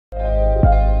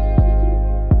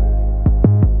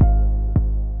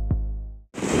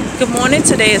Good morning.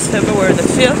 Today is February the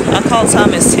 5th. Our call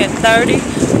time is 10:30.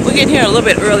 We're getting here a little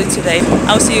bit early today.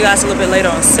 I'll see you guys a little bit later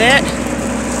on set.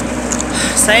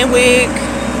 Same wig,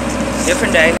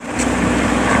 different day.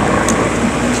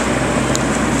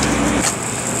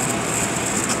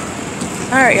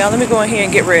 Alright, y'all, let me go in here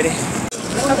and get ready.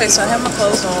 Okay, so I have my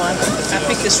clothes on. I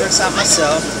picked this dress out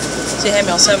myself. She had me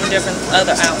on 7 different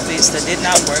other outfits that did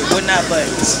not work, would not budge.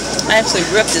 I actually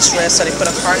ripped this dress, so they put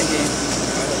a cardigan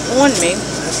on me.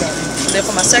 Then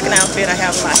for my second outfit, I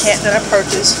have my hat that I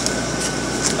purchased.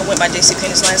 I went by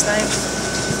JCPenney's last night.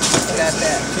 I got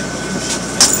that.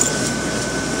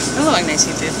 I look like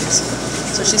 1950s.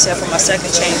 So she said for my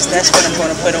second change, that's what I'm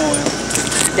going to put on.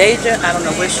 Deja, I don't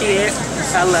know where she is.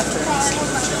 I left her.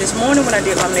 This morning when I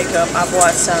did my makeup, I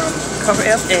bought some Cover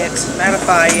FX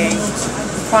mattifying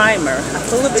primer. I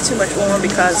put a little bit too much on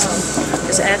because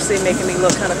it's actually making me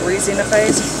look kind of greasy in the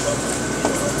face.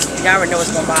 Y'all already know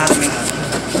it's going to bother me.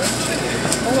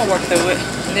 I'm going to work through it.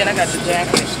 And then I got the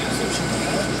jacket.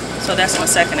 So that's my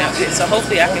second outfit. So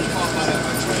hopefully I can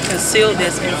conceal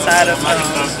this inside of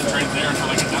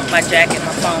my jacket,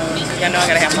 my phone. Y'all know I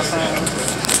got to have my phone.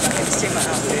 I can see my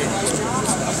outfit.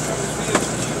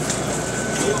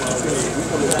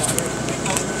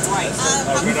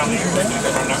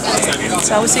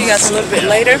 So I will see you guys a little bit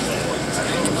later.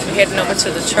 We're heading over to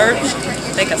the church.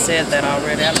 I think I said that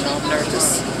already. I don't know, I'm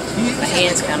nervous. My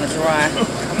hand's kind of dry.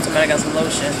 Somebody got some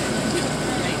lotion.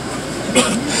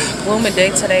 Gloomy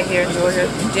day today here in Georgia.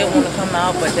 Didn't want to come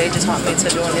out, but they just taught me to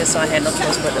doing this, so I had no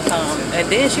choice but to come. And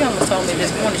then she almost told me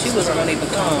this morning she wasn't going to even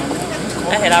come.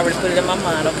 I had already put it in my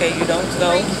mind, okay, you don't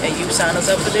go and you sign us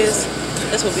up for this.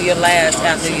 This will be your last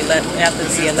after the 11th. I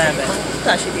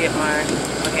thought she did my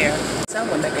hair. So I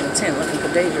went back in the tent looking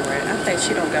for Deja right. I think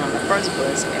she don't get on the first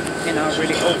bus and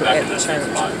already over at the church.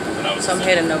 So I'm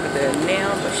heading over there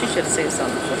now, but she should have said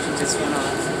something before she just went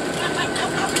off.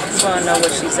 So I know where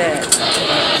she's at.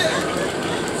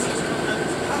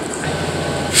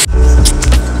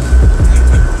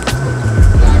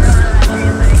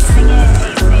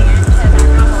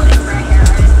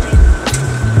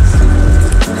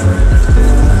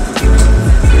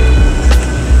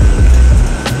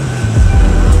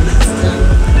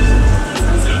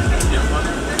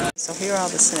 So here are all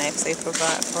the snacks they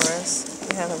provide for us.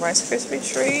 We have the Rice Krispie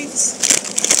treats,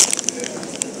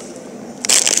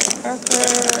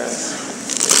 crackers,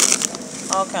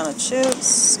 all kind of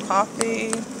chips,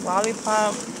 coffee,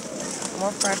 lollipop,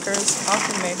 more crackers,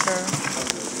 coffee maker,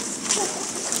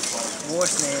 more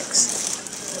snacks.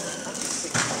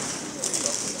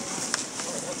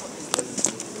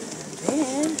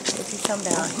 Then, if you come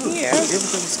down here, he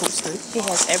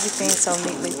has everything so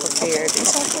neatly prepared. You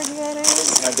see how pretty that is?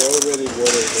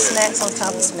 Snacks on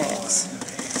top of snacks.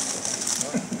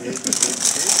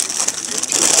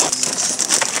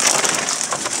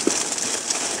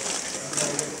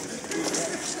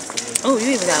 Oh,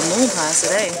 you even got moon pies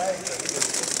today.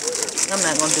 I'm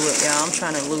not going to do it, y'all. I'm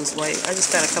trying to lose weight. I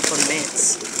just got a couple of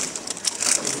mints.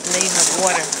 And then you have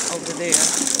water over there.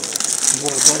 You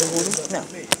want water? No.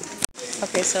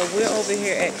 Okay, so we're over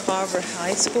here at Carver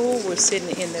High School. We're sitting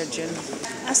in their gym.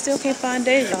 I still can't find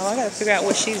Deja, y'all. I got to figure out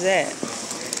where she's at.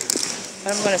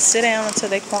 But I'm going to sit down until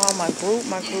they call my group.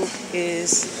 My group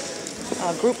is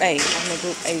Group A. I'm in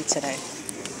Group A today.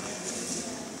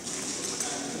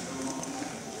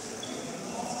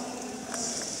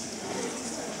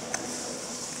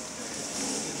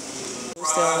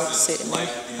 Still sitting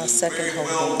in our second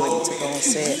home waiting to go on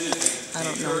set. I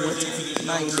don't know what time.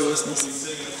 Mind your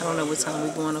business. I don't know what time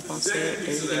we're going up on set.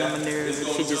 They're getting on my nerves.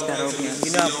 She just got over here.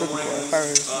 You know I'm looking for her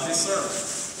first.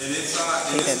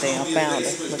 Hey, that damn found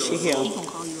her, but she here. I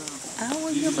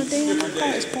was here, but damn, my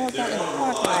car is parked out in the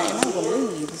parking lot, and I will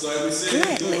leave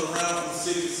gladly.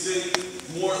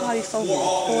 All these folks will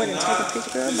record and take a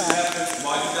picture. Girl, bye.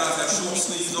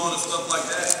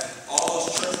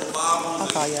 I'll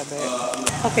call y'all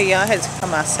back. Okay, y'all, I had to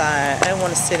come outside. I didn't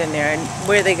want to sit in there. And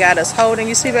where they got us holding,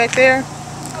 you see back there?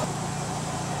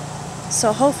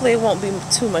 So hopefully it won't be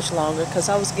too much longer because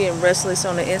I was getting restless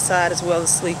on the inside as well as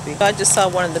sleepy. I just saw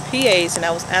one of the PAs and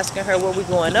I was asking her, were we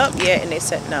going up yet? And they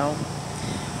said no.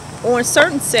 On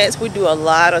certain sets, we do a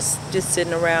lot of just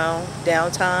sitting around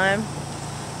downtime.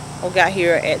 We got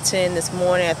here at 10 this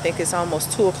morning. I think it's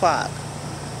almost 2 o'clock.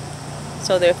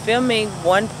 So they're filming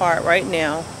one part right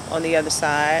now on the other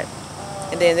side.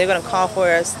 And then they're going to call for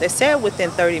us. They said within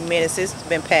 30 minutes. It's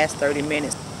been past 30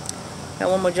 minutes. Got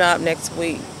one more job next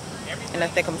week. And I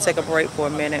think I'm going to take a break for a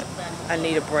minute. I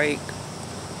need a break.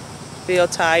 Feel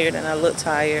tired and I look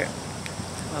tired.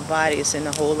 My body is in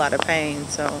a whole lot of pain.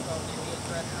 So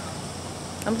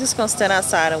I'm just gonna stand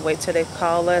outside and wait till they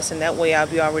call us, and that way I'll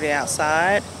be already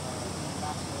outside.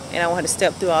 And I want to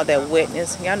step through all that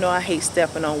wetness. Y'all know I hate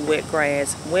stepping on wet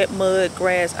grass. Wet mud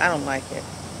grass, I don't like it.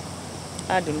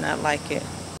 I do not like it.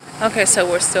 Okay, so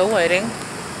we're still waiting.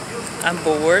 I'm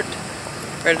bored.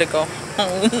 Ready to go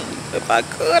home. If I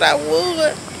could, I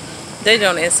would. They're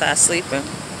on the inside sleeping.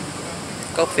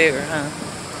 Go figure, huh?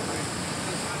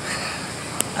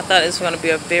 I thought it was going to be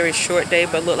a very short day,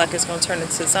 but look like it's going to turn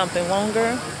into something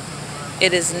longer.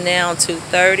 It is now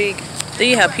 2:30. Then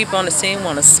you have people on the scene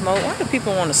want to smoke. Why do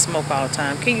people want to smoke all the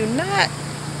time? Can you not?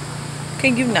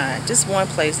 Can you not? Just one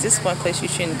place. This one place you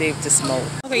shouldn't be able to smoke.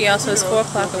 Okay, y'all, so it's 4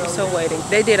 o'clock and we're still waiting.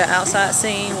 They did an outside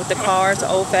scene with the cars, the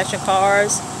old-fashioned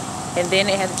cars. And then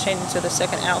they had to change into the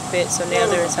second outfit. So now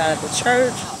they're inside of the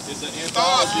church. It's an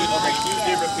anthology of a few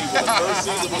different people. The first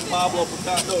season was Pablo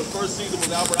Picasso. No, the first season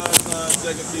was Albert Einstein.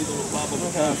 Second season was Pablo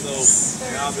Picasso.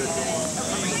 Now they're doing.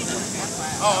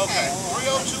 Oh, okay.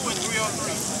 302 and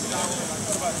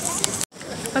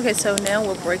 303. Okay, so now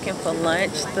we're breaking for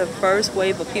lunch. The first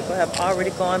wave of people have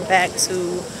already gone back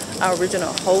to our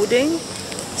original holding.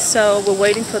 So we're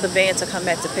waiting for the van to come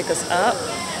back to pick us up.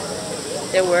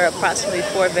 There were approximately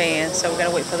 4 vans, so we're going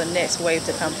to wait for the next wave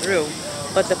to come through.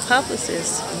 But the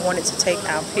publicist wanted to take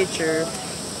our picture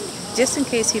just in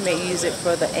case he may use it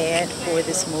for the ad for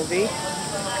this movie,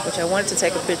 which I wanted to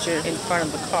take a picture in front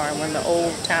of the car, one of the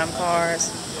old time cars.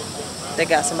 They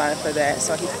got somebody for that,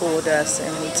 so he pulled us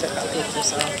and we took our picture.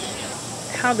 So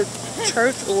how the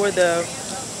church or the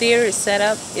theater is set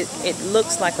up, it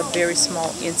looks like a very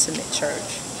small, intimate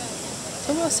church.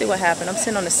 So we'll see what happens. I'm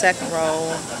sitting on the second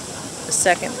row. The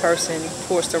second person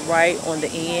towards the right on the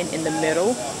end in the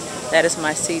middle. That is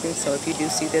my seating. So if you do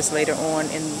see this later on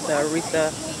in the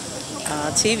Aretha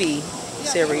TV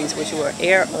series, which will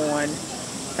air on,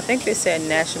 I think they said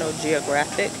National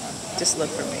Geographic, just look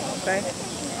for me, okay?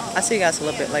 I'll see you guys a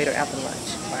little bit later after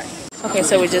lunch. Bye. Okay,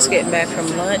 so we're just getting back from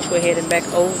lunch. We're heading back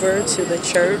over to the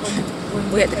church.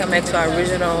 We had to come back to our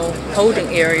original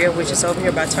holding area, which is over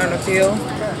here by Turner Field.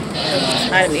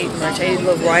 I didn't eat much. I ate a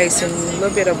little rice and a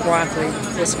little bit of broccoli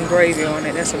with some gravy on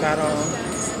it. That's about all.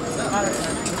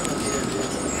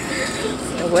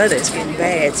 The weather is getting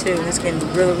bad too. It's getting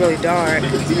really, really dark.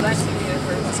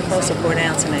 It's supposed to pour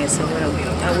down tonight, so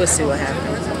I will see what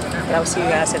happens. But I will see you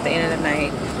guys at the end of the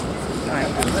night. All right.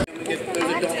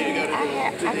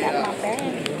 I got my bag.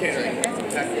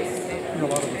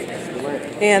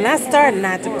 Yeah, and I started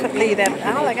not to leave that.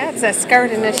 All I got is that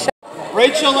skirt and that shirt.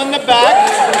 Rachel in the back.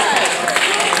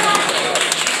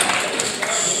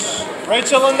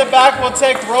 Rachel in the back will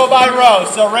take row by row.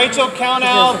 So Rachel, count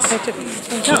out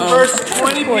the first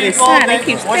 20 people with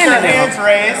their hands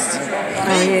raised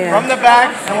from the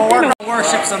back, and we'll work on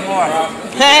worship some more.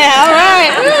 Hey, all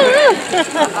right.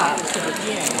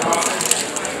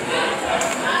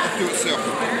 Do it self.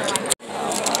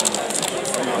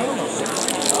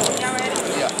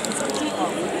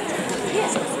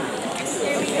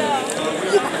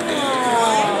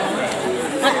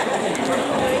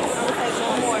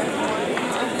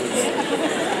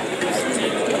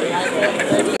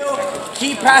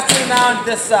 Keep passing it down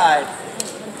this side.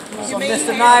 So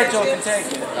Mr. Nigel can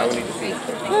take it. Oh,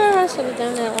 I should have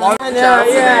done that one. I know,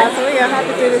 yeah. So we're going to have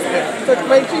to do this. So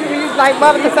make sure you use, like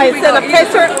Mother can say, send a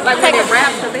picture. Like take a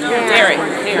rap. Derek.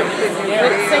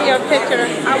 Send your picture.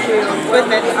 I will. With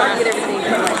that, I'll get everything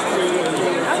done.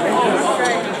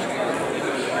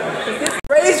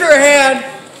 Raise your hand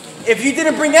if you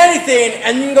didn't bring anything,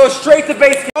 and you can go straight to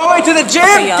base camp. Going to the gym,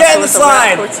 get in this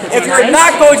line. If you're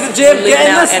not going to the gym, get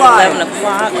in this line. 11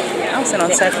 o'clock. I'm sitting on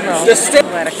the second row. I'm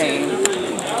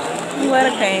glad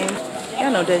I came.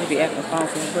 Y'all know Deja be acting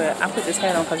funky, but I put this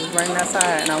hat on because it's raining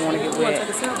outside and I want to get wet.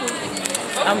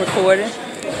 I'm recording.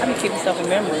 I be keeping stuff in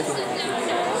memories.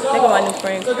 They go my new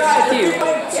friend. She's cute.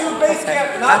 Okay.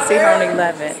 I'll see her on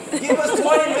 11. Give us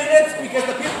 20 minutes because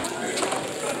the people...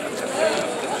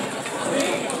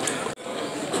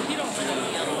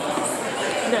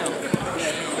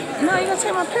 No, you gotta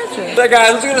take my picture. So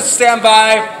guys, we're gonna stand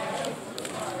by.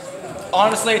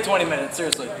 Honestly, 20 minutes,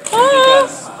 seriously.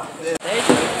 Because We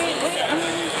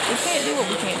can't do what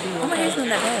we can't do. My hair's not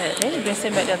that bad. They've been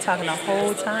sitting back there talking the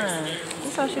whole time.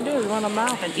 That's all she do is run her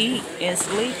mouth and eat and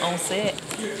sleep on set.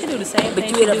 She do the same thing. But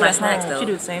you ate at my snacks though. She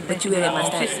do the same thing. But you ate at my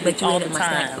snacks. But you ate at my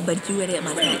snacks. But you ate at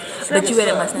my snacks. But you ate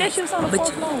at my snacks. Yeah, she was on the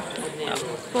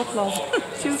fourth floor.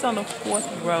 She was on the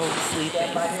 4th row sleeping.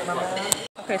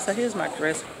 Okay, so here's my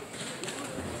dress.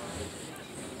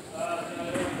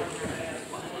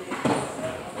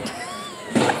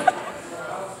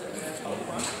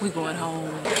 We going home.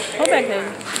 Go back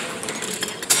there.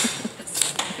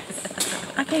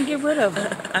 I can't get rid of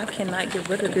her. I cannot get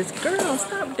rid of this girl.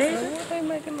 Stop, David. What they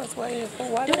making us wait here for?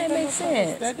 Why Do that make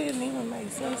sense? That didn't even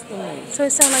make sense to me. So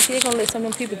it sounds like they're going to let some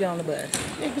of them people get on the bus.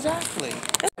 Exactly.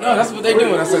 No, that's what they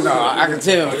doing. I said, no, I can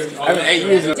tell. I've been 8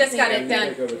 years. Just got it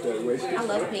done. I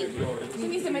love pink. He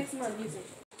needs to make some more music.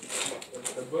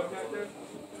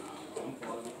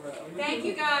 Thank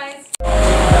you, guys.